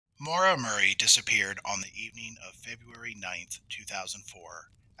Maura Murray disappeared on the evening of February 9th, 2004,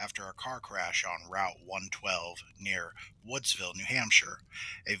 after a car crash on Route 112 near Woodsville, New Hampshire,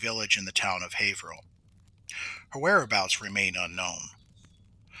 a village in the town of Haverhill. Her whereabouts remain unknown.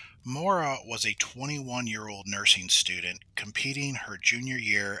 Maura was a 21-year-old nursing student competing her junior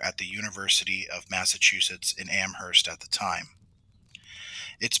year at the University of Massachusetts in Amherst at the time.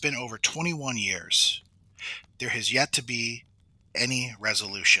 It's been over 21 years. There has yet to be any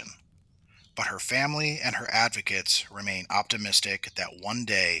resolution, but her family and her advocates remain optimistic that one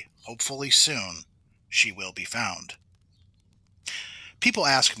day, hopefully soon, she will be found. People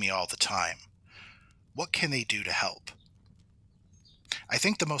ask me all the time, what can they do to help? I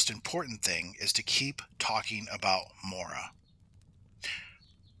think the most important thing is to keep talking about Maura.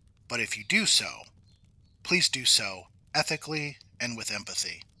 But if you do so, please do so ethically and with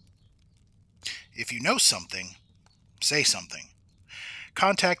empathy. If you know something, say something.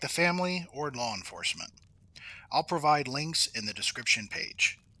 Contact the family or law enforcement. I'll provide links in the description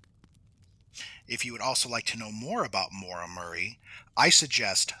page. If you would also like to know more about Maura Murray, I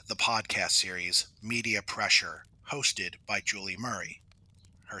suggest the podcast series Media Pressure, hosted by Julie Murray,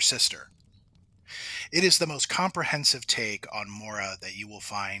 her sister. It is the most comprehensive take on Maura that you will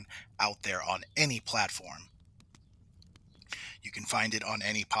find out there on any platform. You can find it on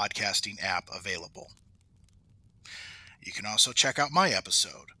any podcasting app available. You can also check out my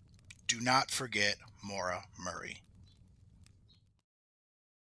episode, Do Not Forget Maura Murray.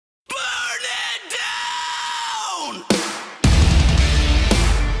 Burn it down!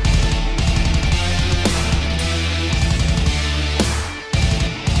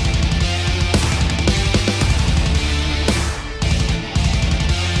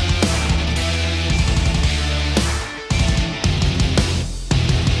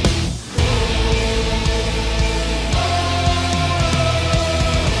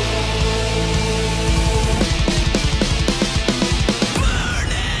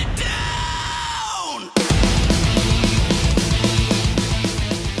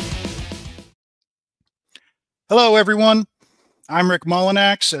 Hello, everyone. I'm Rick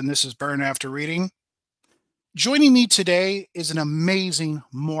Mullinax, and this is Burn After Reading. Joining me today is an amazing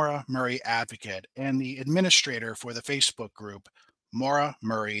Maura Murray advocate and the administrator for the Facebook group, Maura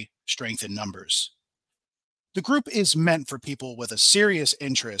Murray Strength in Numbers. The group is meant for people with a serious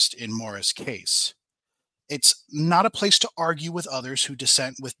interest in Maura's case. It's not a place to argue with others who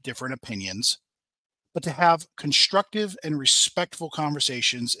dissent with different opinions, but to have constructive and respectful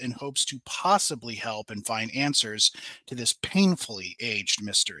conversations in hopes to possibly help and find answers to this painfully aged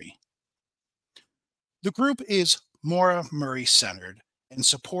mystery. The group is Maura Murray centered and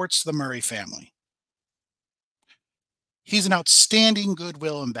supports the Murray family. He's an outstanding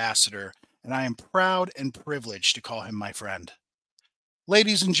goodwill ambassador, and I am proud and privileged to call him my friend.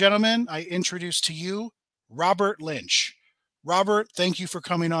 Ladies and gentlemen, I introduce to you Robert Lynch. Robert, thank you for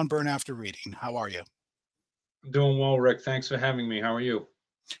coming on Burn After Reading. How are you? I'm doing well, Rick. Thanks for having me. How are you?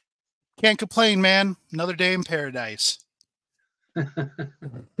 Can't complain, man. Another day in paradise.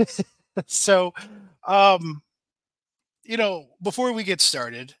 So, before we get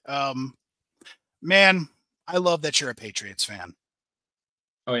started, man, I love that you're a Patriots fan.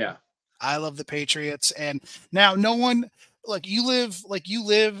 Oh, yeah. I love the Patriots. And now no one you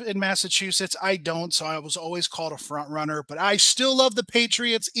live in Massachusetts. I don't. So I was always called a front runner, but I still love the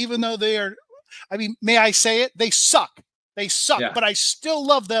Patriots, even though they are, may I say it? They suck. They suck, yeah. But I still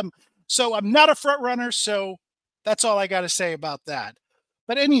love them. So I'm not a front runner. So that's all I got to say about that.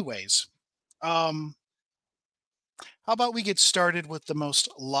 But anyways, how about we get started with the most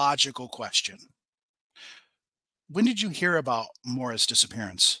logical question? When did you hear about Maura's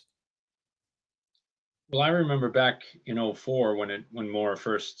disappearance? Well, I remember back in 2004 when Maura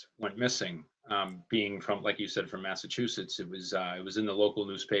first went missing. Being from, like you said, from Massachusetts, it was in the local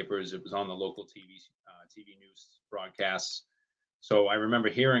newspapers. It was on the local TV news broadcasts. So I remember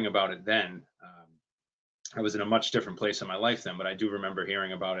hearing about it then. I was in a much different place in my life then, but I do remember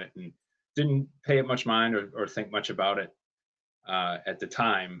hearing about it and didn't pay it much mind or think much about it at the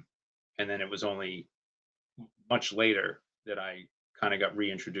time. And then it was only much later that I kind of got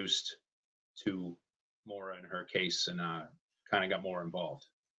reintroduced to Maura and her case and kind of got more involved.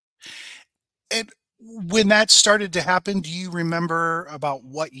 And when that started to happen, do you remember about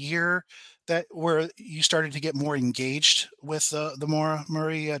what year where you started to get more engaged with the Maura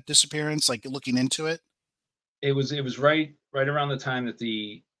Murray disappearance, like looking into it? It was right around the time that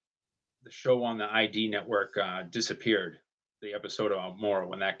the show on the ID network disappeared, the episode about Maura,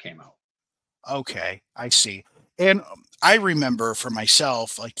 when that came out. Okay, I see. And I remember for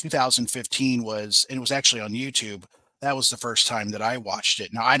myself, like 2015 was, and it was actually on YouTube, that was the first time that I watched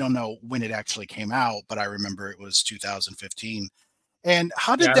it. Now I don't know when it actually came out, but I remember it was 2015. And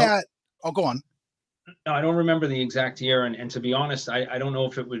how Yeah, did I don't. that? Oh, go on. No, I don't remember the exact year, and to be honest, I don't know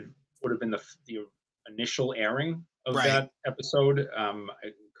if it would have been the initial airing of Right. that episode.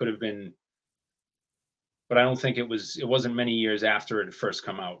 It could have been, but I don't think it was. It wasn't many years after it had first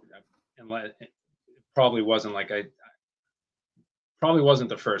come out, and it probably wasn't like I probably wasn't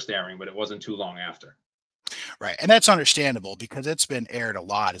the first airing, but it wasn't too long after. Right. And that's understandable because it's been aired a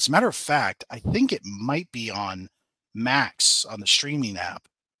lot. As a matter of fact, I think it might be on Max on the streaming app.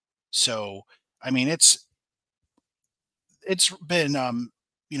 So, I mean, it's been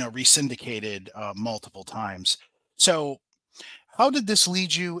resyndicated multiple times. So, how did this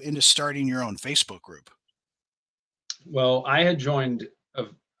lead you into starting your own Facebook group? Well, I joined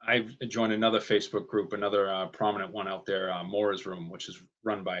another Facebook group, another prominent one out there, Maura's Room, which is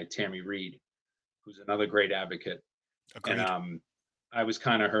run by Tammy Reed, who's another great advocate. And Agreed. I was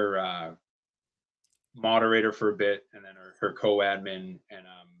kind of her moderator for a bit, and then her co-admin, and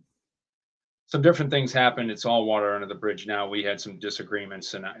some different things happened. It's all water under the bridge now. We had some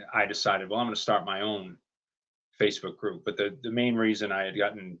disagreements, and I decided, well, I'm going to start my own Facebook group. But the main reason I had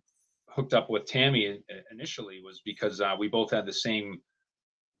gotten hooked up with Tammy initially was because we both had the same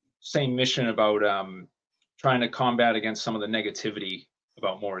mission about trying to combat against some of the negativity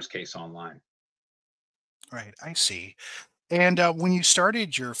about Moore's case online. Right. I see. And when you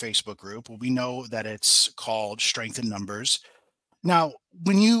started your Facebook group, well, we know that it's called Strength in Numbers. Now,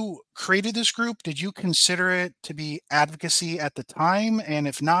 when you created this group, did you consider it to be advocacy at the time? And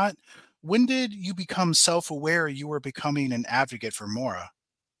if not, when did you become self aware you were becoming an advocate for Mora?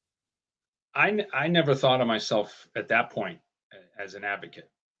 I never thought of myself at that point as an advocate.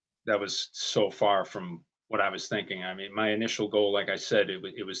 That was so far from what I was thinking. I mean, my initial goal, like I said,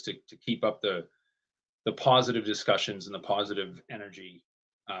 it was to keep up the positive discussions and the positive energy,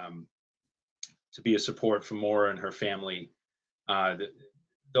 um, to be a support for Maura and her family.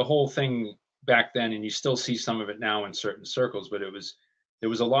 The whole thing back then, and you still see some of it now in certain circles, but there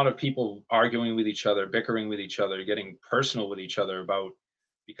was a lot of people arguing with each other, bickering with each other, getting personal with each other about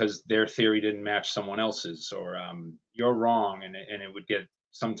because their theory didn't match someone else's, or you're wrong, and it would get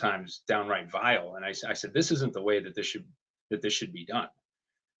sometimes downright vile. And I said, this isn't the way that this should be done.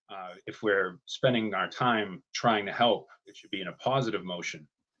 If we're spending our time trying to help, it should be in a positive motion,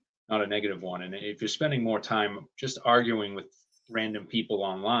 not a negative one. And if you're spending more time just arguing with random people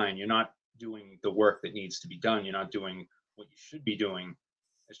online, you're not doing the work that needs to be done. You're not doing what you should be doing,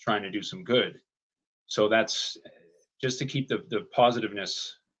 is trying to do some good. So that's just to keep the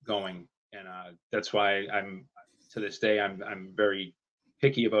positiveness going. And that's why I'm to this day I'm very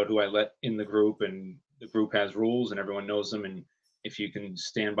picky about who I let in the group, and the group has rules and everyone knows them. And if you can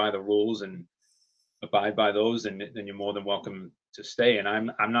stand by the rules and abide by those, then you're more than welcome to stay. And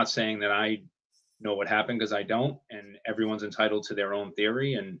I'm not saying that I know what happened, because I don't, and everyone's entitled to their own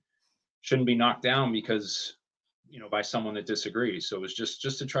theory and shouldn't be knocked down because by someone that disagrees. So it was just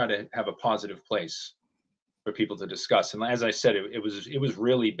to try to have a positive place for people to discuss. And as I said, it was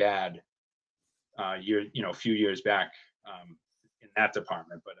really bad a few years back, in that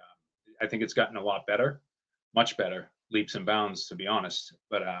department. But I think it's gotten a lot better, much better, leaps and bounds, to be honest.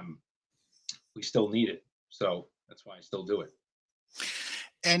 But we still need it, so that's why I still do it.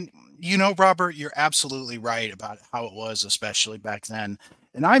 And Robert, you're absolutely right about how it was, especially back then.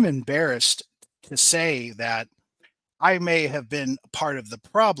 And I'm embarrassed to say that I may have been part of the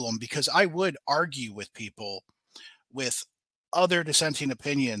problem because I would argue with people with other dissenting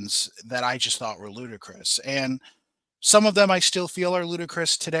opinions that I just thought were ludicrous. And some of them I still feel are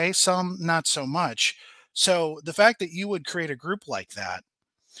ludicrous today, some not so much. So the fact that you would create a group like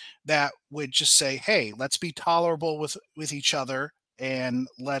that would just say, "Hey, let's be tolerable with each other and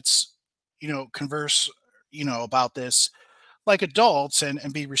let's converse about this like adults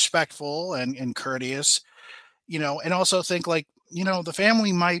and be respectful and courteous, and also think like, the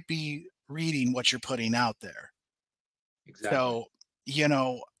family might be reading what you're putting out there." Exactly. So, you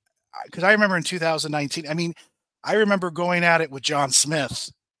know, because I remember in 2019, I mean, I remember going at it with John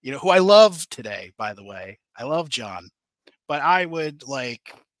Smith, who I love today, by the way. I love John, but I would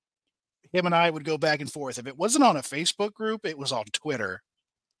like him and I would go back and forth. If it wasn't on a Facebook group, it was on Twitter,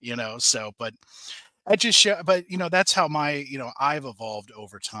 so, but I just show, but that's how I've evolved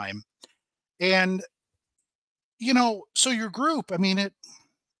over time. And, so your group, I mean,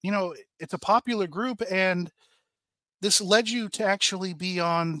 it's a popular group, and this led you to actually be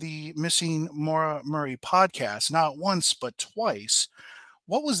on the Missing Maura Murray podcast, not once, but twice.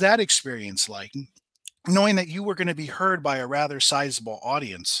 What was that experience like, knowing that you were going to be heard by a rather sizable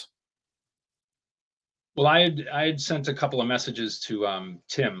audience? Well, I had sent a couple of messages to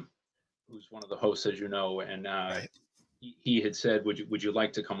Tim, who's one of the hosts, as you know, and Right. he had said, "Would you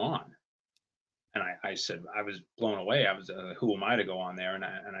like to come on?" And I said, I was blown away. I was, who am I to go on there? And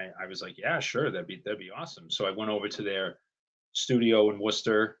I was like, yeah, sure, that'd be awesome. So I went over to their studio in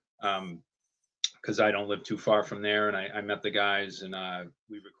Worcester, because I don't live too far from there, and I met the guys, and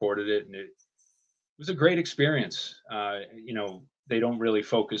we recorded it, and it was a great experience. They don't really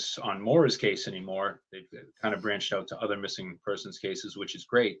focus on Maura's case anymore. They've kind of branched out to other missing persons cases, which is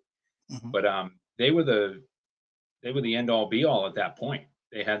great. Hmm. But they were the end all be all at that point.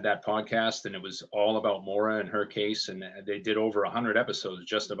 They had that podcast, and it was all about Maura and her case, and they did over 100 episodes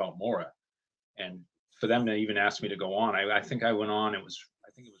just about Maura. And for them to even ask me to go on, I think I went on.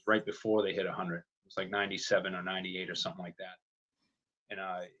 I think it was right before they hit 100. It was like 97 or 98 or something like that. And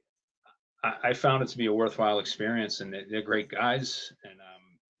I found it to be a worthwhile experience, and they're great guys, and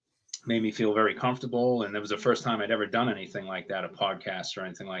made me feel very comfortable. And it was the first time I'd ever done anything like that, a podcast or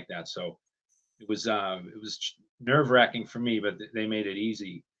anything like that. So it was nerve wracking for me, but they made it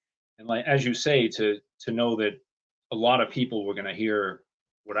easy. And like as you say, to know that a lot of people were going to hear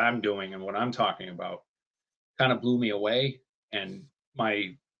what I'm doing and what I'm talking about, kind of blew me away. And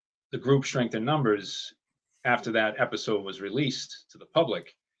my the group strength in numbers after that episode was released to the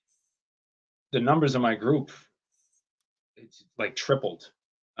public, the numbers of my group, it's like tripled.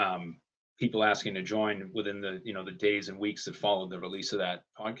 Um, People asking to join within the days and weeks that followed the release of that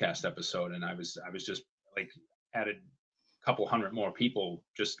podcast episode, and I was just like added a couple hundred more people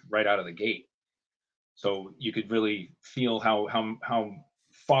just right out of the gate. So you could really feel how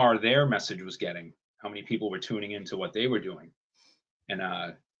far their message was getting, how many people were tuning into what they were doing, and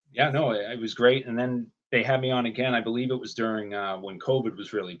yeah, no, it was great. And then they had me on again. I believe it was during when COVID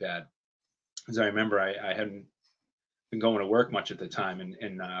was really bad, because I remember I hadn't been going to work much at the time,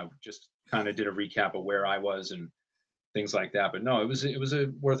 and just kind of did a recap of where I was and things like that. But no, it was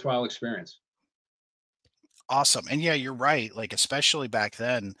a worthwhile experience. Awesome. And yeah, you're right. Like, especially back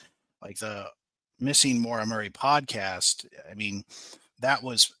then, like the Missing Maura Murray podcast, I mean, that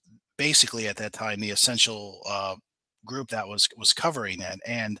was basically at that time the essential group that was covering it.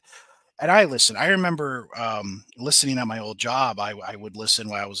 And I listened. I remember listening at my old job. I would listen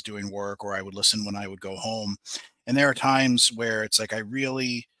while I was doing work, or I would listen when I would go home. And there are times where it's like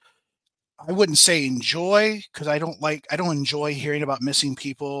I wouldn't say enjoy, because I don't enjoy hearing about missing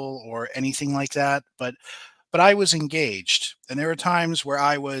people or anything like that, but I was engaged. And there were times where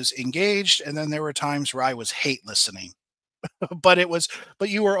I was engaged, and then there were times where I was hate listening. but it was but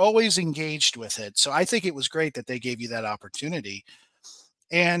you were always engaged with it. So I think it was great that they gave you that opportunity.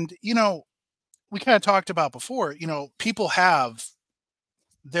 And we kind of talked about before, people have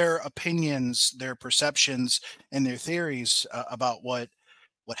their opinions, their perceptions, and their theories about what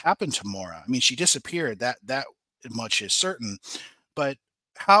happened to Mora. I mean, she disappeared. That much is certain. But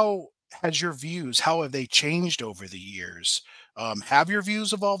how how have they changed over the years? Have your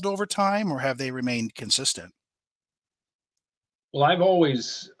views evolved over time, or have they remained consistent? Well, I've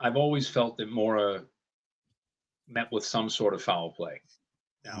always felt that Mora met with some sort of foul play.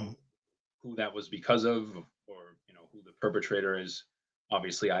 Mhm. Now, who that was because of, or who the perpetrator is,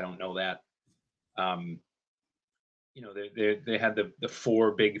 obviously I don't know that. Um, they had the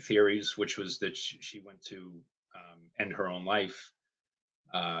four big theories, which was that she went to end her own life.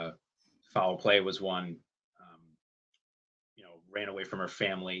 Uh, Foul play was one. Ran away from her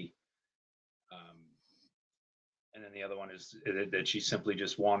family. Um, and then the other one is that she simply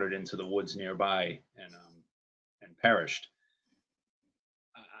just wandered into the woods nearby and perished.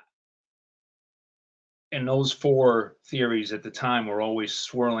 Uh, and those four theories at the time were always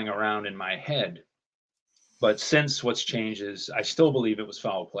swirling around in my head. But since what's changed is I still believe it was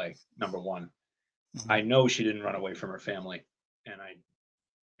foul play. Number one, Mhm. I know she didn't run away from her family, and I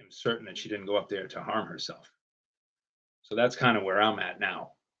am certain that she didn't go up there to harm herself. So that's kind of where I'm at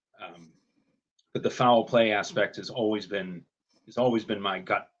now. Um, but the foul play aspect has always been my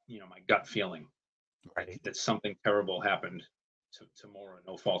gut feeling that Right. that something terrible happened to Maura,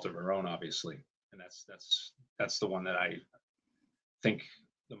 no fault of her own, obviously, and that's the one that I think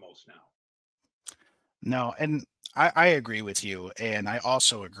the most now. No, and I agree with you. And I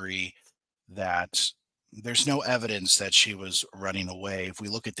also agree that there's no evidence that she was running away. If we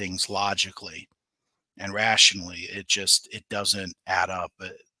look at things logically and rationally, it doesn't add up.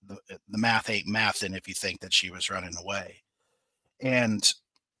 The math ain't mathing if you think that she was running away. And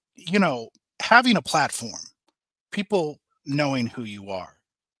you know, having a platform, people knowing who you are,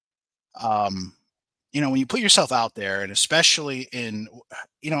 um, when you put yourself out there, and especially in,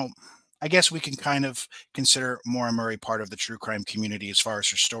 you know, I guess we can kind of consider Maura Murray part of the true crime community as far as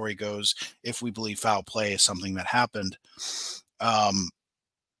her story goes, if we believe foul play is something that happened. Um,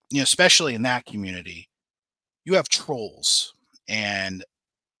 especially in that community, you have trolls, and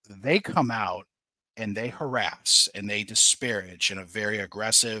they come out and they harass and they disparage in a very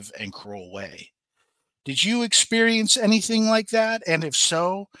aggressive and cruel way. Did you experience anything like that? And if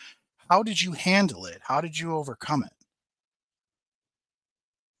so, how did you handle it? How did you overcome it?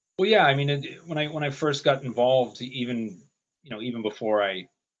 Well, yeah, I mean, when I first got involved, even even before I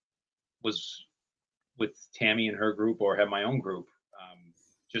was with Tammy and her group or had my own group,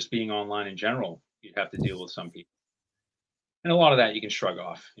 just being online in general, you'd have to deal with some people, and a lot of that you can shrug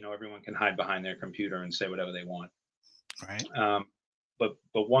off. Everyone can hide behind their computer and say whatever they want. Right? Um, but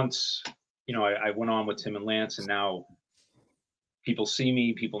once I went on with Tim and Lance, and now people see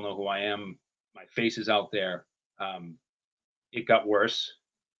me, people know who I am, my face is out there. Um, it got worse.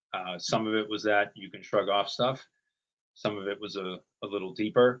 Some of it was that you can shrug off stuff. Some of it was a little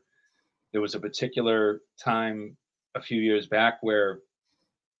deeper. There was a particular time a few years back where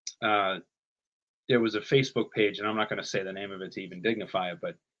uh, there was a Facebook page, and I'm not going to say the name of it to even dignify it,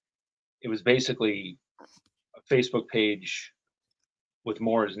 but it was basically a Facebook page with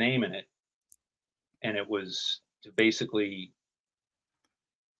Maura's name in it, and it was to basically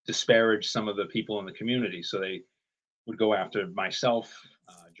disparage some of the people in the community. So they would go after myself,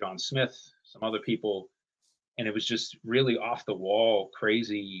 John Smith, some other people, and it was just really off the wall,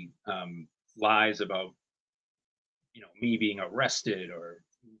 crazy lies about me being arrested or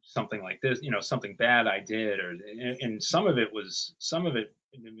something like this, something bad I did, or and some of it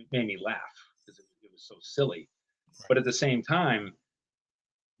made me laugh because it was so silly. But at the same time,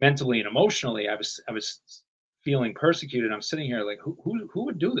 mentally and emotionally, I was feeling persecuted. I'm sitting here like, who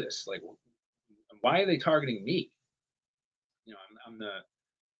would do this? Like, why are they targeting me? I'm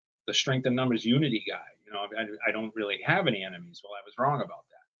the strength in numbers unity guy. I don't really have any enemies. Well, I was wrong about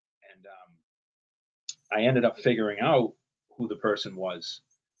that, and I ended up figuring out who the person was,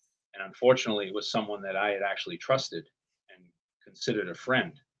 and unfortunately, it was someone that I had actually trusted and considered a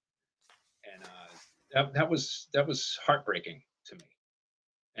friend, and that was heartbreaking to me.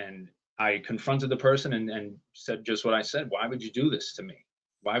 And I confronted the person and said just what I said. Why would you do this to me?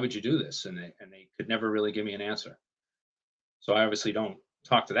 Why would you do this? And they could never really give me an answer. So I obviously don't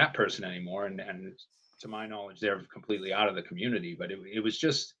talk to that person anymore. And to my knowledge, they're completely out of the community. But it was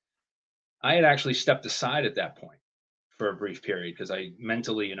just I had actually stepped aside at that point for a brief period because I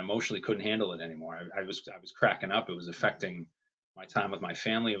mentally and emotionally couldn't handle it anymore. I was cracking up. It was affecting my time with my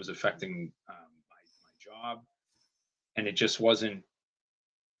family. It was affecting my job, and it just wasn't.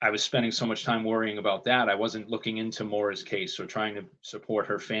 I was spending so much time worrying about that. I wasn't looking into Maura's case or trying to support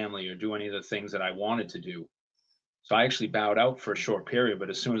her family or do any of the things that I wanted to do. So I actually bowed out for a short period. But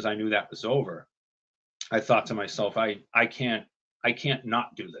as soon as I knew that was over, I thought to myself, I can't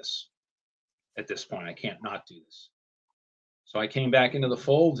not do this at this point. I can't not do this. So I came back into the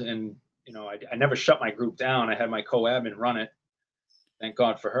fold, and I never shut my group down. I had my co-admin run it. Thank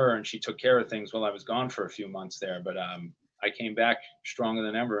God for her, and she took care of things while I was gone for a few months there. But I came back stronger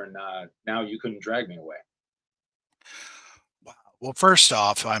than ever, and now you couldn't drag me away. Wow. Well, first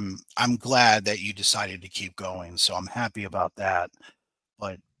off, I'm glad that you decided to keep going, so I'm happy about that.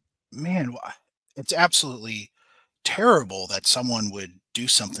 But man, it's absolutely terrible that someone would do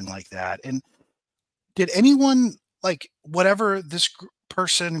something like that. And did anyone, like, whatever this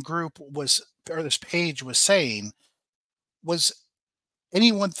person group was, or this page was saying, was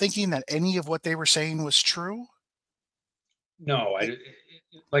anyone thinking that any of what they were saying was true? No, Like,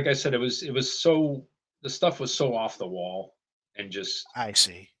 like I said, it was so the stuff was so off the wall, and just I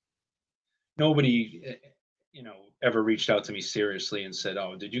see. nobody ever reached out to me seriously and said,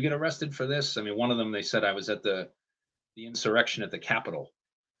 "Oh, did you get arrested for this?" I mean, one of them, they said I was at the insurrection at the Capitol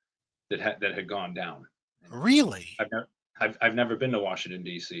that had gone down, and Really? I've never been to Washington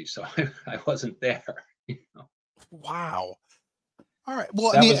D.C., so I wasn't there. You know, Wow. All right.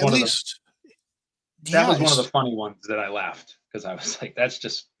 Well, I that mean, was at one of the least, that yeah, was one of the it's funny ones that I laughed because I was like, that's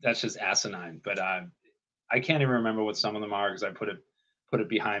just asinine. But I can't even remember what some of them are because I put it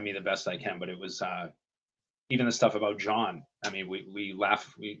behind me the best I can. But it was even the stuff about John. I mean, we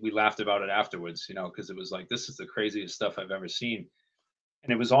laughed about it afterwards, because it was like this is the craziest stuff I've ever seen,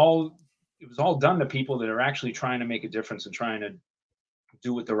 and it was all done to people that are actually trying to make a difference and trying to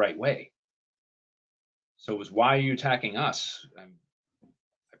do it the right way. So it was, why are you attacking us? I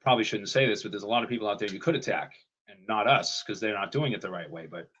probably shouldn't say this, but there's a lot of people out there you could attack and not us because they're not doing it the right way.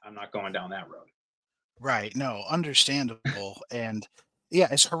 But I'm not going down that road. right. No, understandable. And Yeah,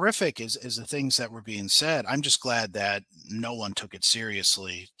 as horrific as the things that were being said, I'm just glad that no one took it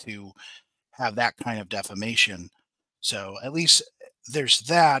seriously to have that kind of defamation. So at least there's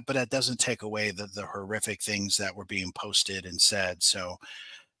that, but that doesn't take away the horrific things that were being posted and said. So,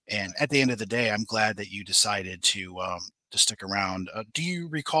 and Right. at the end of the day, I'm glad that you decided to stick around. Do you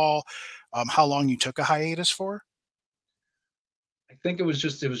recall how long you took a hiatus for? I think it was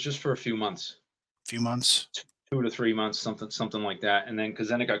just for a few months, A few months. 2 to 3 months, something like that. And then because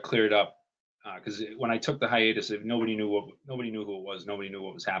then it got cleared up. Because when I took the hiatus, nobody knew who it was, nobody knew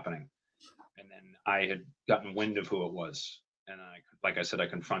what was happening. And then I had gotten wind of who it was, and like I said, I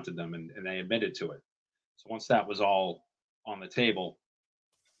confronted them, and they admitted to it. So once that was all on the table,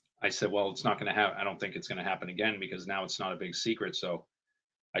 I said, well, it's not going to happen. I don't think it's going to happen again because now it's not a big secret. So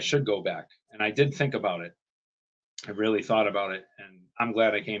I should go back. And I did think about it. I really thought about it, and I'm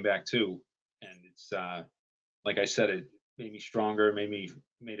glad I came back too. And it's like I said, it made me stronger, made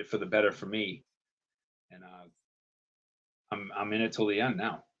it for the better for me. And I'm in it till the end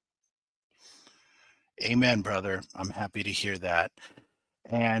now. Amen, brother. I'm happy to hear that.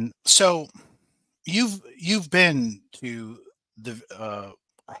 And so you've been to the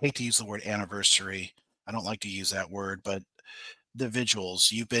I hate to use the word anniversary. I don't like to use that word, but the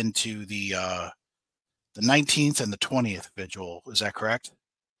vigils. You've been to the 19th and the 20th vigil. Is that correct?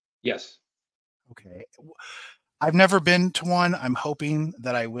 Yes. Okay. I've never been to one. I'm hoping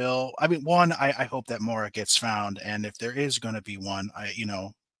that I will. I mean, one, I hope that Maura gets found, and if there is going to be one,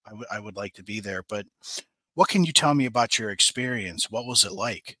 I would like to be there. But what can you tell me about your experience? What was it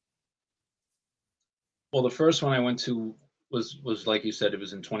like? Well, the first one I went to was like you said, it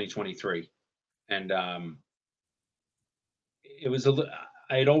was in 2023, and it was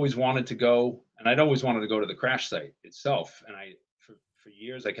I had always wanted to go, and I'd always wanted to go to the crash site itself, and for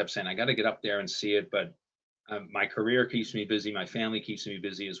years I kept saying I got to get up there and see it, but my career keeps me busy, my family keeps me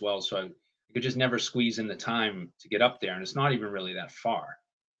busy as well, so I could just never squeeze in the time to get up there, and it's not even really that far.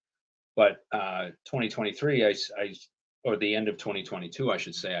 But 2023, or the end of 2022, I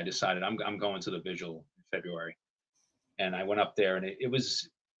should say, I decided I'm going to the vigil in February, and I went up there, and it was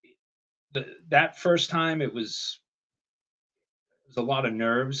that first time it was a lot of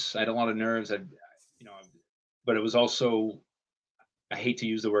nerves. I had a lot of nerves. You know, but it was also, I hate to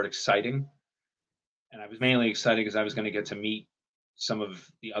use the word exciting, and I was mainly excited because I was going to get to meet some of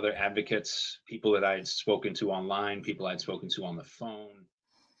the other advocates, people that I had spoken to online, people I'd spoken to on the phone,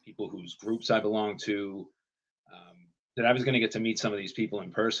 people whose groups I belonged to. That I was going to get to meet some of these people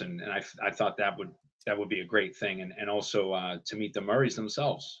in person, and I thought that would be a great thing, and also to meet the Murrays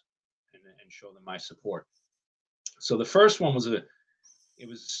themselves, and show them my support. So the first one was it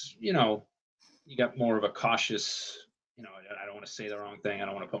was you got more of a cautious, I don't want to say the wrong thing, I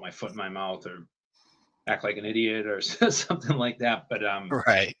don't want to put my foot in my mouth or act like an idiot or something like that. But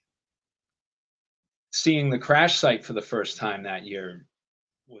Right. seeing the crash site for the first time that year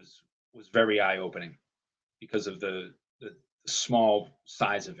was was very eye opening because of the small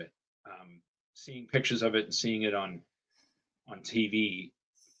size of it. Seeing pictures of it and seeing it on TV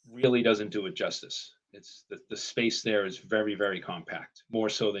really doesn't do it justice. It's the space there is very, very compact, more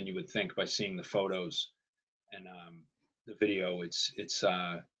so than you would think by seeing the photos and the video. It's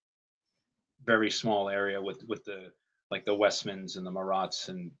very small area with the like the Westmans and the Marats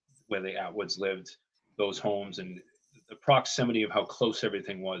and where the Atwoods lived, those homes, and the proximity of how close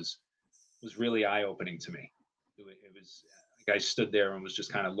everything was really eye opening to me. It was like I stood there and was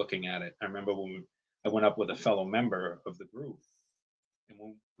just kind of looking at it. I remember when I went up with a fellow member of the group, and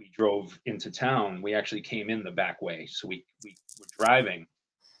when we drove into town, we actually came in the back way. So we were driving,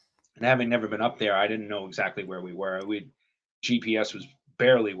 and having never been up there, I didn't know exactly where we were. We GPS was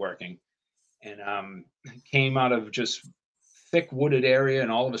barely working, and came out of just thick wooded area,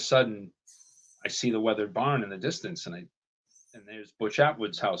 and all of a sudden, I see the weathered barn in the distance, and there's Butch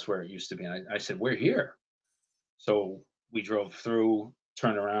Atwood's house where it used to be. And I said, "We're here." So we drove through,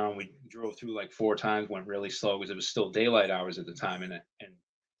 turned around. We drove through like four times, went really slow because it was still daylight hours at the time, and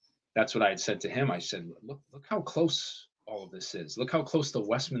that's what I had said to him. I said, look how close all of this is. Look how close the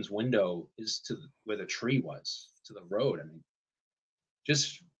Westman's window is to where the tree was, to the road. I mean,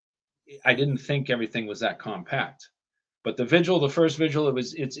 just I didn't think everything was that compact. But the vigil, the first vigil,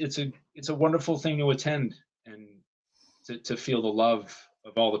 it's a wonderful thing to attend and to feel the love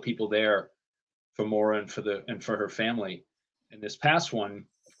of all the people there for Maura and for her family. And this past one,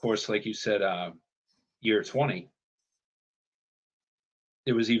 of course, like you said, year 20,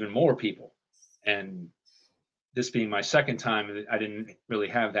 there was even more people. And this being my second time, I didn't really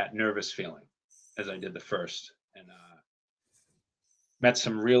have that nervous feeling as I did the first, and met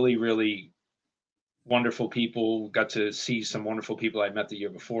some really, really wonderful people. Got to see some wonderful people I'd met the year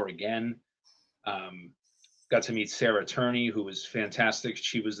before again. Um, got to meet Sarah Turney, who was fantastic.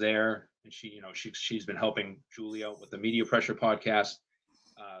 She was there, and she's been helping Julie out with the Media Pressure podcast.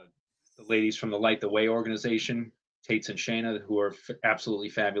 Uh, the ladies from the Light the Way organization, Tates and Shayna, who are absolutely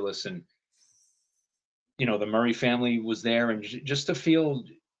fabulous, and the Murray family was there, and just to feel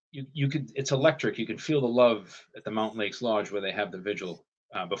you could it's electric. You can feel the love at the Mountain Lakes Lodge where they have the vigil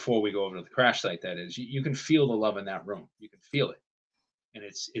before we go over to the crash site. That is, you can feel the love in that room. You can feel it, and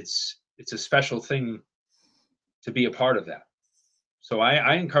it's a special thing to be a part of that. So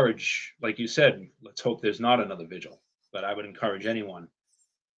I encourage, like you said, let's hope there's not another vigil. But I would encourage anyone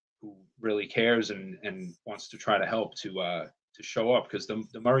who really cares and wants to try to help to show up, because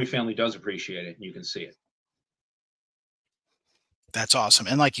the Murray family does appreciate it, and you can see it. That's awesome.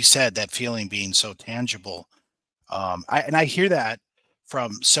 And like you said, that feeling being so tangible. I hear that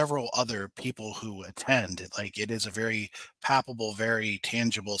from several other people who attend. Like it is a very palpable, very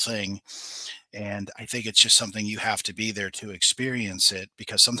tangible thing. And I think it's just something you have to be there to experience it,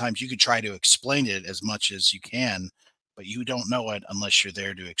 because sometimes you could try to explain it as much as you can, but you don't know it unless you're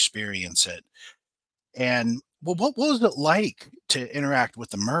there to experience it. And well, what was it like to interact with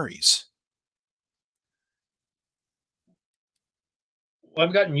the Murrays? Well,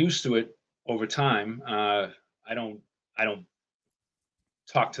 I've gotten used to it over time. I don't I don't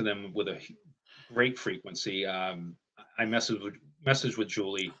talk to them with a great frequency. I message with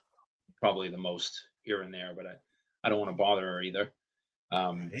Julie probably the most here and there, but I don't want to bother her either.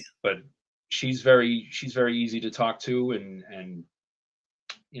 Right? But she's very easy to talk to, and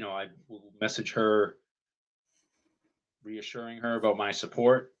I will message her reassuring her about my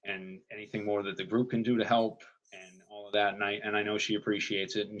support and anything more that the group can do to help and all of that. And I know she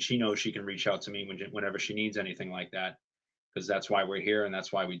appreciates it, and she knows she can reach out to me whenever she needs anything like that, because that's why we're here and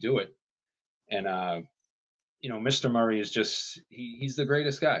that's why we do it. And Mr. Murray is just he's the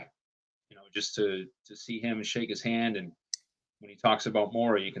greatest guy. Just to see him and shake his hand, and when he talks about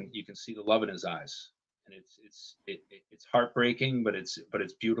Maura, you can see the love in his eyes, and it's heartbreaking, but it's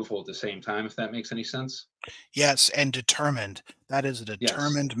beautiful at the same time. If that makes any sense. Yes, and determined. That is a Yes,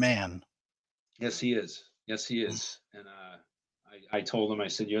 determined man. yes, he is. Yes, he Mm. is. And I told him, I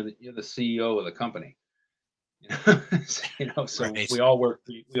said, you're the CEO of the company. You know, so Right. we all work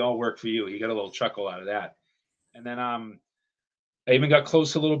for you. He got a little chuckle out of that. And then I even got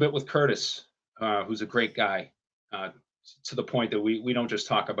close a little bit with Curtis, who's a great guy, uh, to the point that we don't just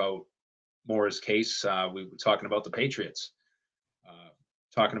talk about Moore's case. We were talking about the Patriots, uh,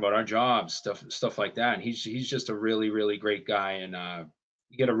 talking about our jobs, stuff like that. And he's just a really really great guy, and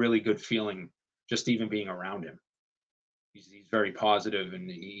you get a really good feeling just even being around him. He's very positive, and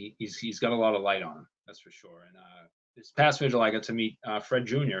he's got a lot of light on him. That's for sure. And this past vigil, I got to meet Fred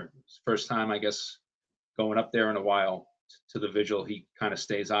Jr. First time, I guess, going up there in a while to the vigil. He kind of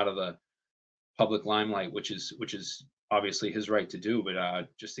stays out of the public limelight, which is obviously his right to do. But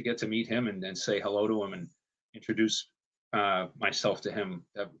just to get to meet him and say hello to him and introduce myself to him,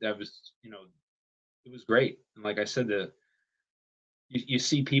 that was it was great. And like I said, you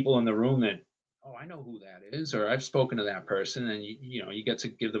see people in the room that, oh, I know who that is, or I've spoken to that person, and you get to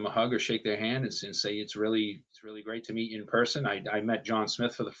give them a hug or shake their hand and say it's really great to meet you in person. I met John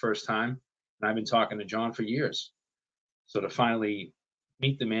Smith for the first time, and I've been talking to John for years. So to finally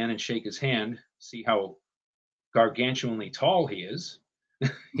meet the man and shake his hand, see how gargantuanly tall he is.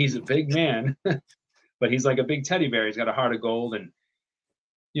 He's a big man, but he's like a big teddy bear. He's got a heart of gold, and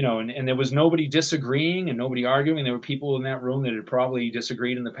there was nobody disagreeing and nobody arguing. There were people in that room that had probably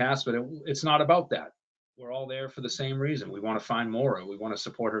disagreed in the past, but it's not about that. We're all there for the same reason. We want to find Maura. We want to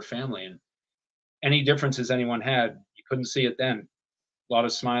support her family, and any differences anyone had, you couldn't see it then. A lot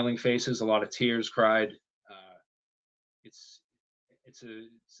of smiling faces, a lot of tears cried. Uh, it's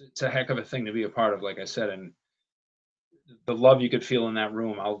it's a heck of a thing to be a part of, like I said, and the love you could feel in that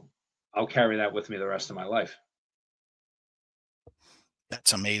room, I'll carry that with me the rest of my life.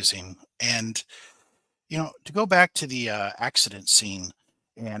 That's amazing. And to go back to the accident scene,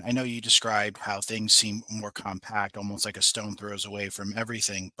 and I know you described how things seem more compact, almost like a stone throws away from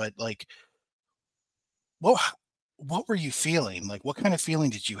everything. But like, what what were you feeling? Like, what kind of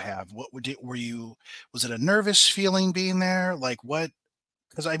feeling did you have? What would it, were you? Was it a nervous feeling being there? Like what?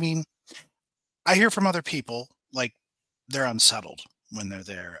 Because I mean, I hear from other people like they're unsettled when they're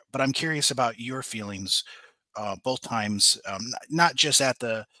there. But I'm curious about your feelings both times, not just at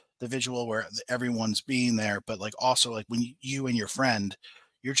the visual where everyone's being there, but like also like when you and your friend,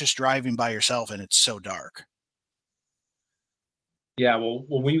 you're just driving by yourself and it's so dark. Yeah, well,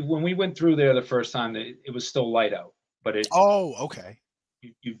 when we went through there the first time, it was still light out, but Oh, okay.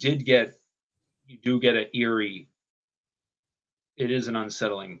 you did get you do get an eerie. It is an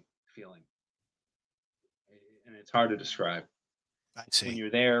unsettling feeling, and it's hard to describe. I see.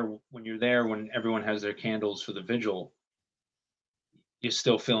 When everyone has their candles for the vigil, you're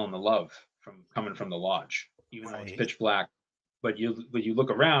still feeling the love from coming from the lodge, even though it's Right. pitch black. But you look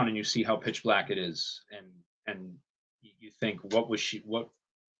around and you see how pitch black it is, and you think, what was she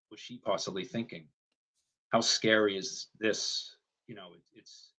possibly thinking? How scary is this?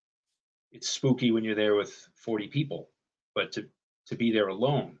 It's spooky when you're there with 40 people, but to be there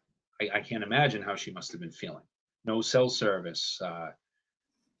alone, I can't imagine how she must have been feeling. No cell service,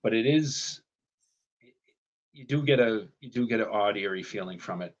 but it is you do get an odd eerie feeling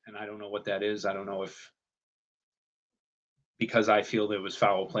from it, and I don't know what that is. I don't know if because I feel there was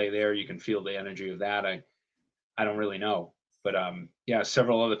foul play there, you can feel the energy of that. I don't really know, but yeah,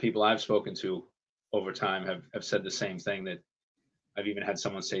 several other people I've spoken to over time have said the same thing. That I've even had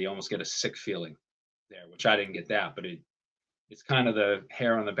someone say you almost get a sick feeling there, which I didn't get that, but it's kind of the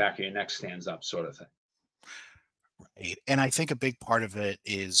hair on the back of your neck stands up sort of thing. Right. And I think a big part of it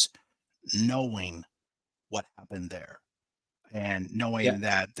is knowing what happened there and Yeah. knowing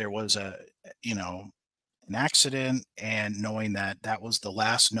that there was you know, an accident and knowing that that was the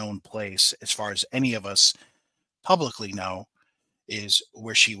last known place, as far as any of us publicly know, is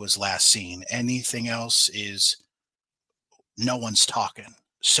where she was last seen. Anything else is no one's talking.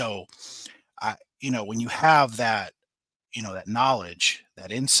 So when you have that, that knowledge,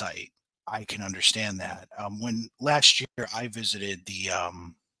 that insight, I can understand that. When last year I visited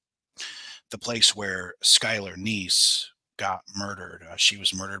the place where Skylar niece got murdered. She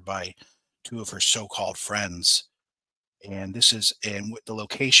was murdered by two of her so-called friends, and the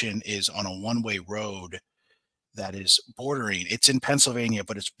location is on a one-way road that is bordering. It's in Pennsylvania,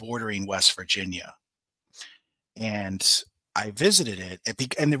 but it's bordering West Virginia. And I visited it,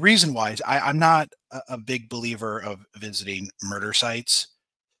 and the reason why is I'm not a big believer of visiting murder sites,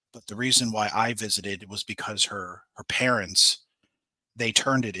 but the reason why I visited was because her parents, they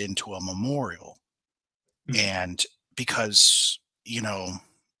turned it into a memorial. Hmm. And because the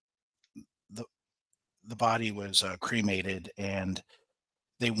the body was cremated, and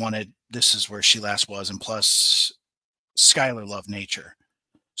they wanted, this is where she last was, and plus Skylar loved nature,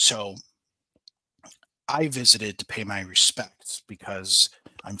 so I visited to pay my respects because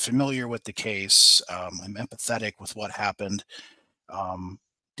I'm familiar with the case. I'm empathetic with what happened. um,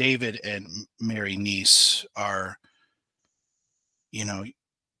 David and Mary Niece are, you know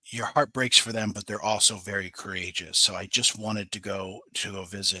your heart breaks for them, but they're also very courageous, so I just wanted to go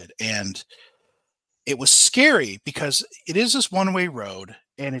visit. And it was scary because it is this one-way road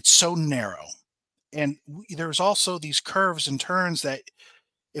and it's so narrow. And there's also these curves and turns that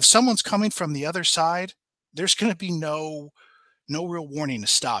if someone's coming from the other side, there's going to be no real warning to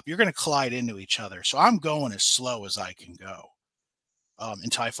stop. You're going to collide into each other. So I'm going as slow as I can go,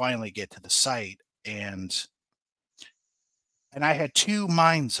 until I finally get to the site. And I had two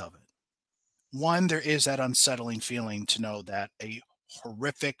minds of it. One, there is that unsettling feeling to know that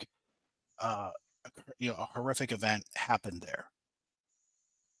horrific, uh, a horrific event happened there,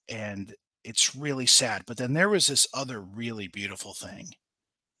 and it's really sad. But then there was this other really beautiful thing.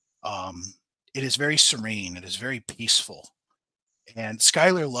 Um, it is very serene. It is very peaceful. And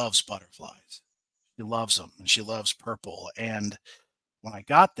Skylar loves butterflies. She loves them, and she loves purple. And when I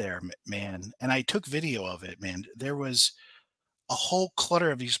got there, man, and I took video of it, man, there was a whole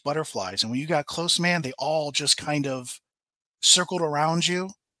clutter of these butterflies. And when you got close, man, they all just kind of circled around you.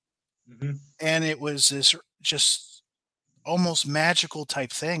 Hmm. And it was this just almost magical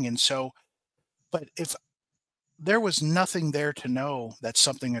type thing. And so, but if there was nothing there to know that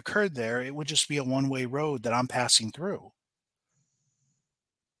something occurred there, it would just be a one-way road that I'm passing through.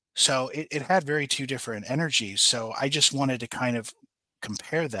 So it had very two different energies. So I just wanted to kind of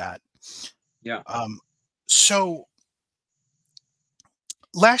compare that. Yeah. Um, so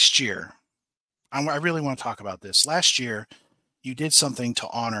last year, I really want to talk about this. Last year, you did something to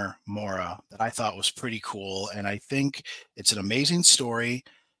honor Maura that I thought was pretty cool. And I think it's an amazing story.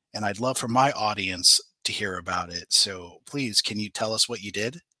 And I'd love for my audience to hear about it. So please, can you tell us what you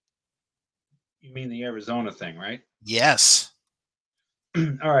did? You mean the Arizona thing, right? Yes.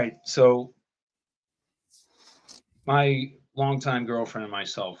 All right. So my longtime girlfriend and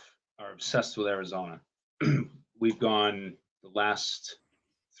myself are obsessed with Arizona. We've gone the last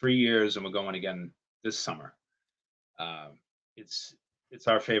 3 years, and we're going again this summer. Um, it's it's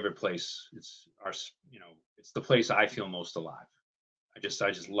our favorite place. It's the place I feel most alive. I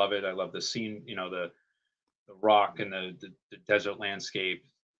just love it. I love the scene, the rock and the desert landscape,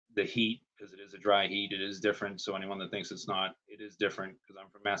 the heat, because it is a dry heat. It is different. So anyone that thinks it's not, it is different because I'm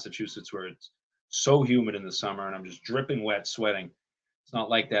from Massachusetts where it's so humid in the summer, and I'm just dripping wet, sweating. It's not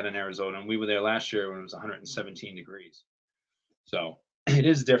like that in Arizona. And we were there last year when it was 117 degrees. So it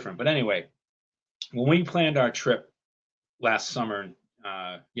is different. But anyway, when we planned our trip last summer,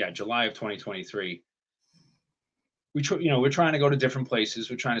 July of 2023, we're trying to go to different places.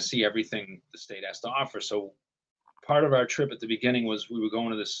 We're trying to see everything the state has to offer. So part of our trip at the beginning was we were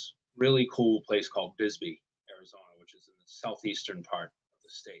going to this really cool place called Bisbee, Arizona, which is in the southeastern part of the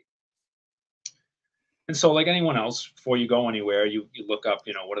state. And so, like anyone else, before you go anywhere, you look up,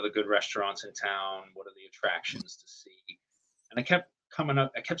 what are the good restaurants in town? What are the attractions to see? And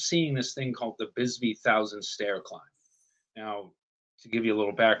I kept seeing this thing called the Bisbee 1,000 Stair Climb. Now, to give you a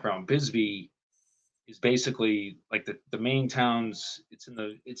little background, Bisbee is basically like the main towns. It's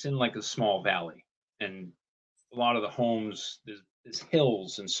in like a small valley, and a lot of the homes, there's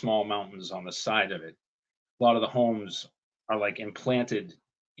hills and small mountains on the side of it. A lot of the homes are like implanted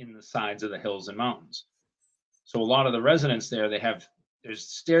in the sides of the hills and mountains. So a lot of the residents there, there's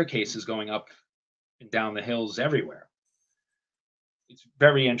staircases going up and down the hills everywhere. It's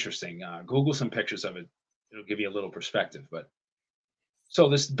very interesting. Google some pictures of it. It'll give you a little perspective. But so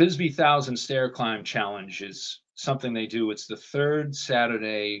this Bisbee 1,000 Stair Climb Challenge is something they do. It's the third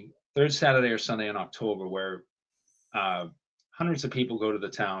Saturday or Sunday in October, where hundreds of people go to the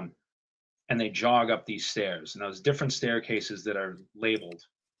town and they jog up these stairs. And there's different staircases that are labeled.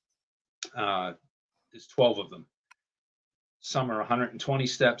 There's 12 of them. Some are 120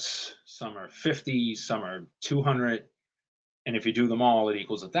 steps, some are 50, some are 200. And if you do them all, it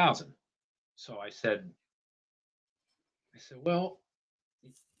equals 1,000. So I said, well,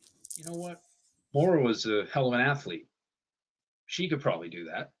 you know what? Maura was a hell of an athlete. She could probably do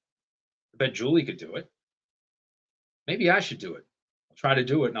that. I bet Julie could do it. Maybe I should do it. I'll try to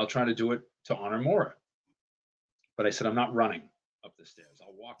do it, and I'll try to do it to honor Maura. But I said, I'm not running up the stairs.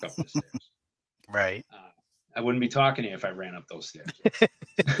 I'll walk up the stairs. Right. I wouldn't be talking to you if I ran up those stairs.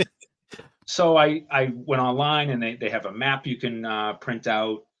 So I went online, and they have a map you can print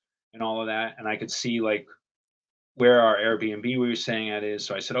out and all of that. And I could see like where our Airbnb we were staying at is.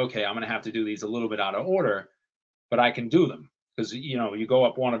 So I said, okay, I'm going to have to do these a little bit out of order, but I can do them because, you go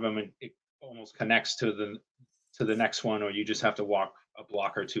up one of them and it almost connects to the next one, or you just have to walk a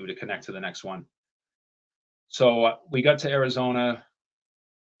block or two to connect to the next one. So we got to Arizona,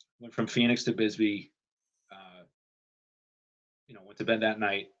 went from Phoenix to Bisbee, went to bed that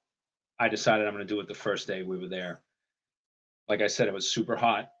night. I decided I'm going to do it the first day we were there. Like I said, it was super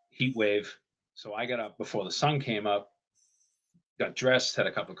hot, heat wave. So I got up before the sun came up, got dressed, had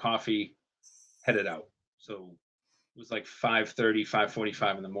a cup of coffee, headed out. So it was like 5:30,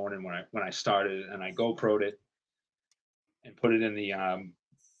 5:45 in the morning when I started, and I GoPro'd it and put it in the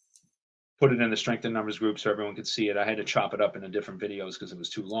strength and numbers group so everyone could see it. I had to chop it up into different videos because it was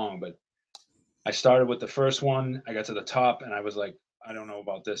too long, but I started with the first one. I got to the top and I was like, I don't know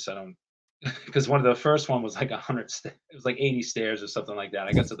about this. I don't, because one of the first one was like 100, it was like 80 stairs or something like that.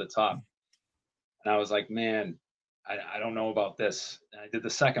 I got to the top and I was like, man, I don't know about this. And I did the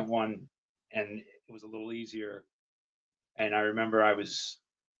second one and it was a little easier. And I remember I was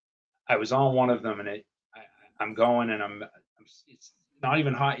on one of them and I'm going and it's not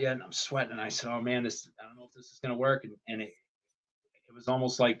even hot yet and I'm sweating. And I said, oh man, I don't know if this is going to work. And it was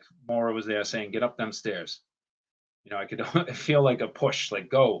almost like Maura was there saying, get up them stairs. I could feel like a push, like,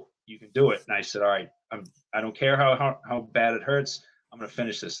 go, you can do it. And I said, all right, I don't care how bad it hurts. I'm going to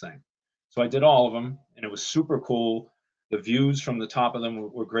finish this thing. So I did all of them and it was super cool. The views from the top of them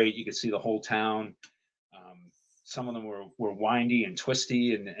were great. You could see the whole town. Some of them were windy and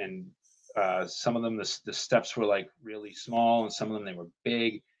twisty and some of them, the steps were like really small and some of them, they were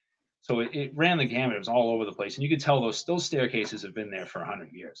big. So it ran the gamut. It was all over the place. And you could tell those staircases have been there for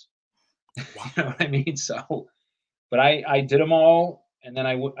 100 years. Wow. You know what I mean? So, but I did them all. And then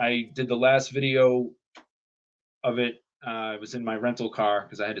I did the last video of it. It was in my rental car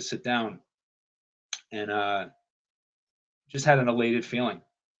because I had to sit down and just had an elated feeling.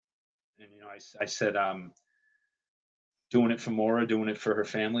 And, I said, doing it for Maura, doing it for her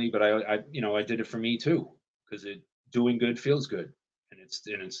family, but I did it for me too, because doing good feels good. And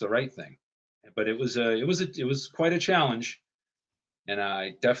it's the right thing. But it was quite a challenge, and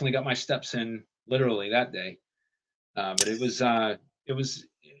I definitely got my steps in literally that day. But it was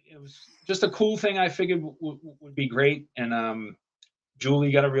just a cool thing. I figured would be great, and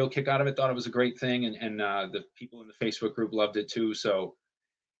Julie got a real kick out of it. Thought it was a great thing, and the people in the Facebook group loved it too. So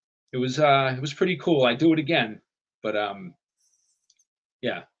it was pretty cool. I'd do it again, but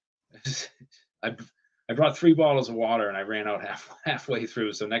yeah, I brought 3 bottles of water and I ran out halfway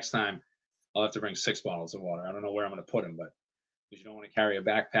through. So next time I'll have to bring 6 bottles of water. I don't know where I'm going to put them, but because you don't want to carry a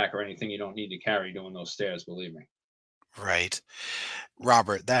backpack or anything you don't need to carry doing those stairs. Believe me. Right.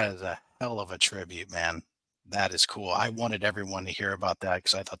 Robert, that is a hell of a tribute, man. That is cool. I wanted everyone to hear about that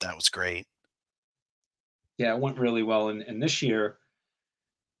because I thought that was great. Yeah, it went really well. And this year,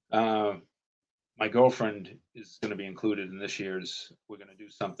 uh, my girlfriend is going to be included in this year's. We're going to do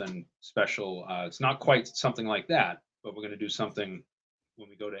something special. It's not quite something like that, but we're going to do something when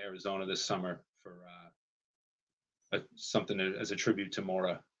we go to Arizona this summer for something as a tribute to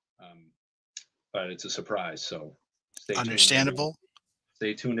Maura. Um, but it's a surprise, so stay tuned, everyone. Understandable.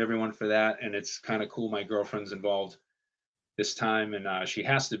 Stay tuned, everyone, for that. And it's kind of cool. My girlfriend's involved this time, and she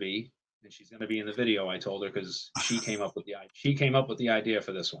has to be, and she's going to be in the video. I told her because she came up with the idea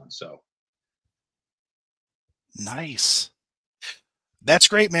for this one. So Nice. That's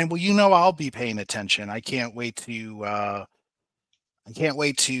great, man. Well, I'll be paying attention. I can't wait to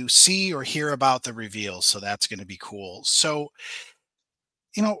see or hear about the reveals. So that's going to be cool. So,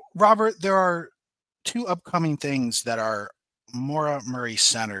 Robert, there are two upcoming things that are Maura Murray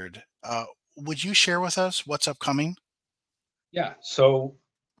centered. Would you share with us what's upcoming? yeah, so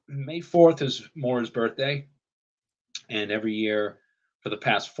May 4th is Maura's birthday, and every year for the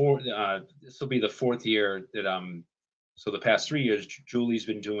past this will be the fourth year that so the past 3 years Julie's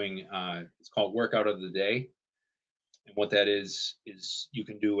been doing it's called Workout of the Day, and what that is you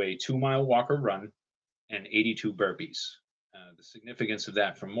can do a 2 mile walk or run and 82 burpees. The significance of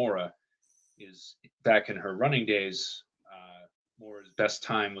that for Maura is back in her running days, Maura's best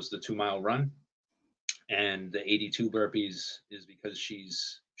time was the 2 mile run, and the 82 burpees is because she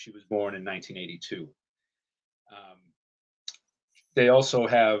was born in 1982. Um, they also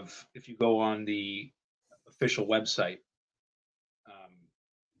have, if you go on the official website, um,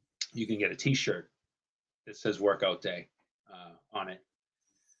 you can get a T-shirt that says Workout Day on it.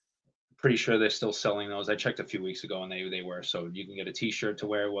 Pretty sure they're still selling those. I checked a few weeks ago and they were. So you can get a T-shirt to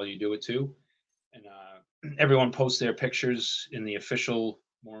wear while you do it too. And everyone posts their pictures in the official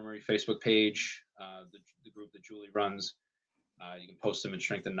Maura Murray Facebook page, the group that Julie runs. You can post them in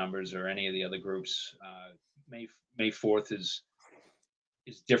Strength in Numbers or any of the other groups. May 4th is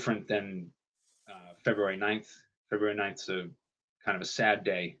different than February 9th. February 9th is a kind of a sad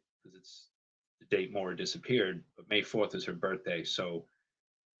day because it's the date Maura disappeared, but May 4th is her birthday. So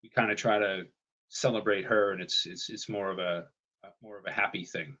we kind of try to celebrate her, and it's more of a happy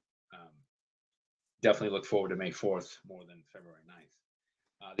thing. Um, Definitely look forward to May 4th more than February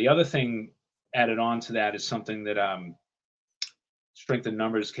 9th. The other thing added on to that is something that Strength in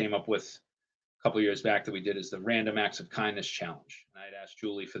Numbers came up with a couple of years back that we did is the Random Acts of Kindness Challenge. And I'd asked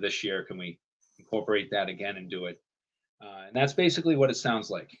Julie for this year, can we incorporate that again and do it? And that's basically what it sounds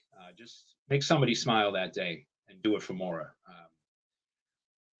like. Just make somebody smile that day and do it for Maura.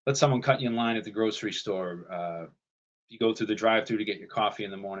 Let someone cut you in line at the grocery store. You go through the drive-through to get your coffee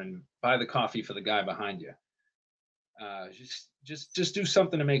in the morning. Buy the coffee for the guy behind you. Just do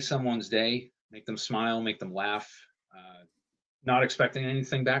something to make someone's day, make them smile, make them laugh, not expecting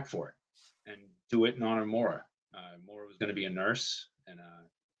anything back for it, and do it in honor of Maura. Maura was going to be a nurse, and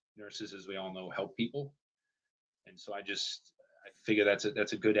nurses, as we all know, help people, and so I figure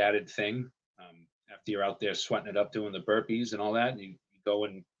that's a good added thing. After you're out there sweating it up doing the burpees and all that, you go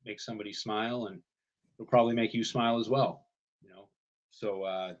and make somebody smile, and it'll probably make you smile as well. You know,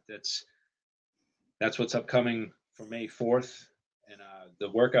 so that's what's upcoming for May 4th, and the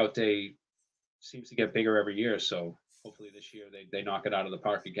workout day seems to get bigger every year. So hopefully this year they knock it out of the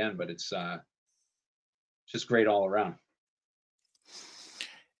park again. But it's just great all around.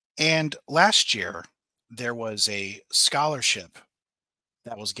 And last year, there was a scholarship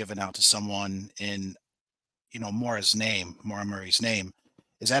that was given out to someone in, Maura Murray's name.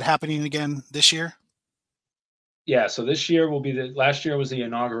 Is that happening again this year? Yeah. So this year will be the last year was the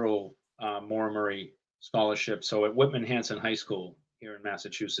inaugural Maura Murray scholarship. So at Whitman Hanson High School here in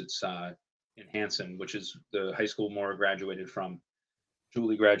Massachusetts, in Hanson, which is the high school Maura graduated from.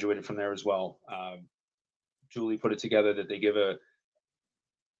 Julie graduated from there as well. Julie put it together that they give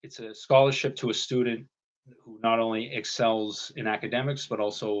it's a scholarship to a student who not only excels in academics but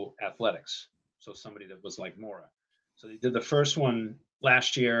also athletics. So somebody that was like Maura. So they did the first one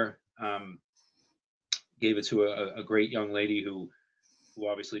last year. Gave it to a great young lady who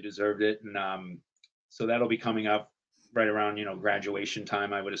obviously deserved it, and so that'll be coming up right around graduation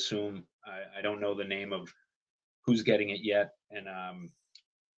time. I would assume. I don't know the name of who's getting it yet, and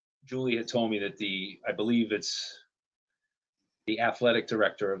Julie had told me that I believe it's the athletic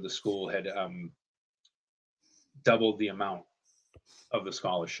director of the school had doubled the amount of the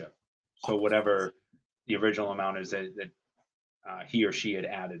scholarship. So whatever the original amount is that he or she had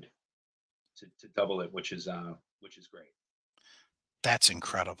added to double it, which is great. That's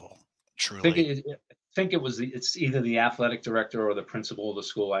incredible, I think truly. it's either the athletic director or the principal of the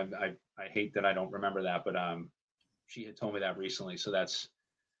school. I hate that I don't remember that, but she had told me that recently, so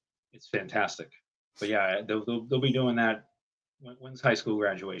it's fantastic. But yeah, they'll be doing that. When's high school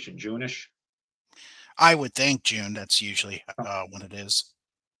graduation? June-ish, I would think June. That's usually something, when it is.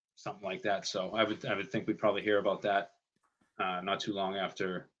 something like that. So I would think we'd probably hear about that not too long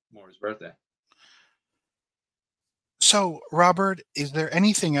after Maura's birthday. So, Robert, is there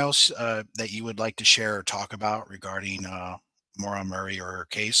anything else that you would like to share or talk about regarding Maura Murray or her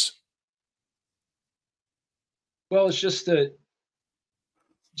case? Well, it's just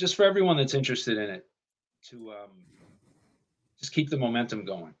for everyone that's interested in it to just keep the momentum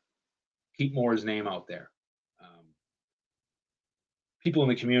going, keep Maura's name out there. Um, People in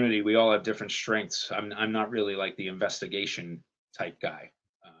the community, we all have different strengths. I'm not really like the investigation type guy.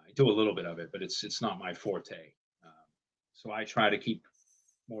 I do a little bit of it, but it's not my forte. Um, so I try to keep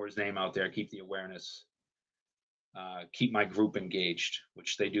Moore's name out there, keep the awareness, keep my group engaged,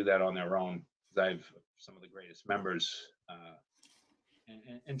 which they do that on their own because I have some of the greatest members.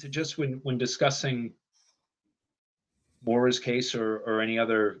 And to just when discussing Moore's case or any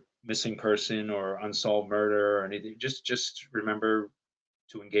other missing person or unsolved murder or anything, just remember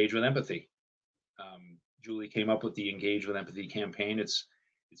to engage with empathy. Julie came up with the Engage with Empathy campaign. It's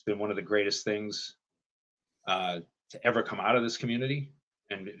been one of the greatest things to ever come out of this community,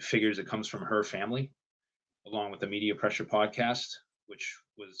 and it figures it comes from her family, along with the Media Pressure podcast, which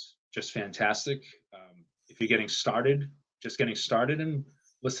was just fantastic. If you're just getting started and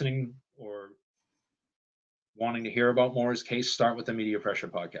listening or wanting to hear about Moore's case, start with the Media Pressure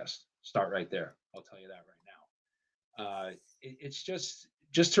podcast. Start right there. I'll tell you that right now. It's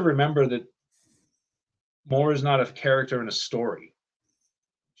just to remember that Moore is not a character in a story.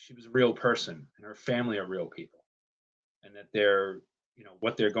 She was a real person, and her family are real people, and that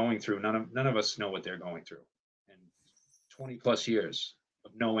what they're going through. None of us know what they're going through, and 20 plus years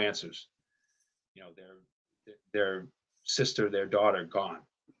of no answers. Their sister, their daughter, gone,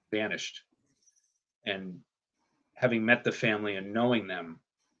 vanished, and having met the family and knowing them,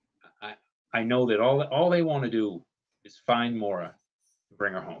 I I know that all they want to do is find Maura and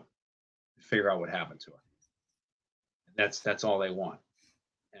bring her home and figure out what happened to her. That's all they want,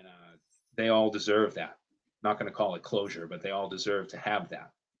 and they all deserve that. I'm not going to call it closure, but they all deserve to have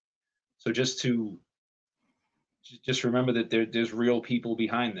that. So just remember that there's real people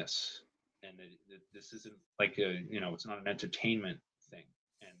behind this, and this isn't like it's not an entertainment thing.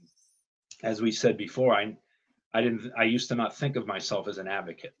 And as we said before, I used to not think of myself as an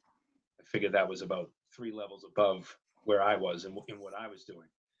advocate. I figured that was about three levels above where I was and in what I was doing.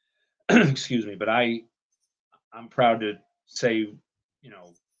 Excuse me, but I'm proud to say,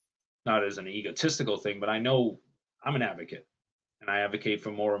 not as an egotistical thing, but I know I'm an advocate, and I advocate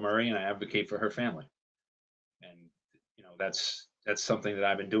for Maura Murray, and I advocate for her family, and that's something that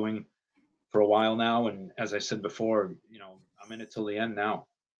I've been doing for a while now. And as I said before, I'm in it till the end now,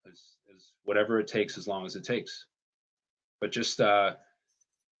 as whatever it takes, as long as it takes. But just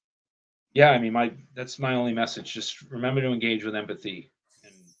yeah, I mean, my that's my only message. Just remember to engage with empathy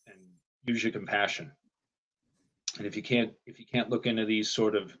and use your compassion. And if you can't look into these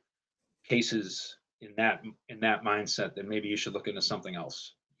sort of cases in that mindset, then maybe you should look into something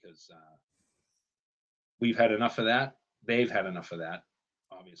else because we've had enough of that. They've had enough of that,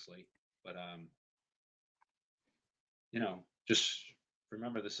 obviously. But just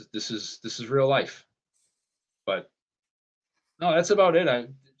remember this is real life. But no, that's about it.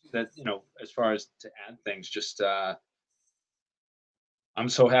 As far as to add things, just I'm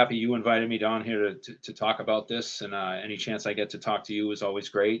so happy you invited me down here to talk about this, and any chance I get to talk to you is always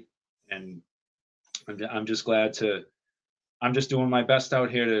great. And I'm just glad to. I'm just doing my best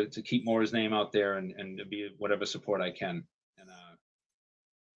out here to keep Moore's name out there and to be whatever support I can. And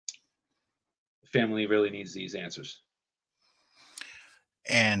the family really needs these answers.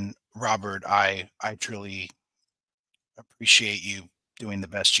 And Robert, I truly appreciate you doing the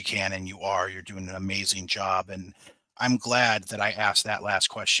best you can, and you are. You're doing an amazing job, and I'm glad that I asked that last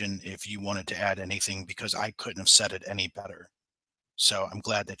question if you wanted to add anything because I couldn't have said it any better. So I'm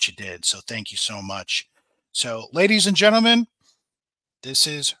glad that you did. So thank you so much. So, ladies and gentlemen, this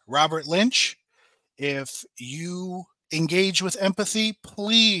is Robert Lynch. If you engage with empathy,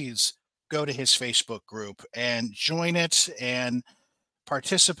 please go to his Facebook group and join it and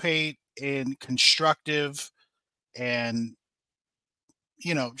participate in constructive and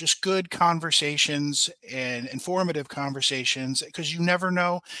just good conversations and informative conversations because you never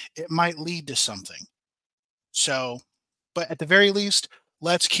know, it might lead to something. So, but at the very least,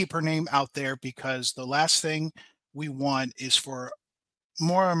 let's keep her name out there because the last thing we want is for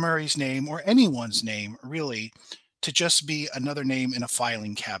Maura Murray's name, or anyone's name really, to just be another name in a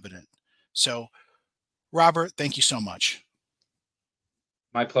filing cabinet. So, Robert, thank you so much.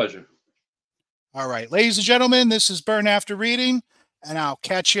 My pleasure. All right, ladies and gentlemen, this is Burn After Reading, and I'll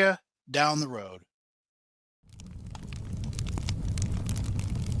catch you down the road.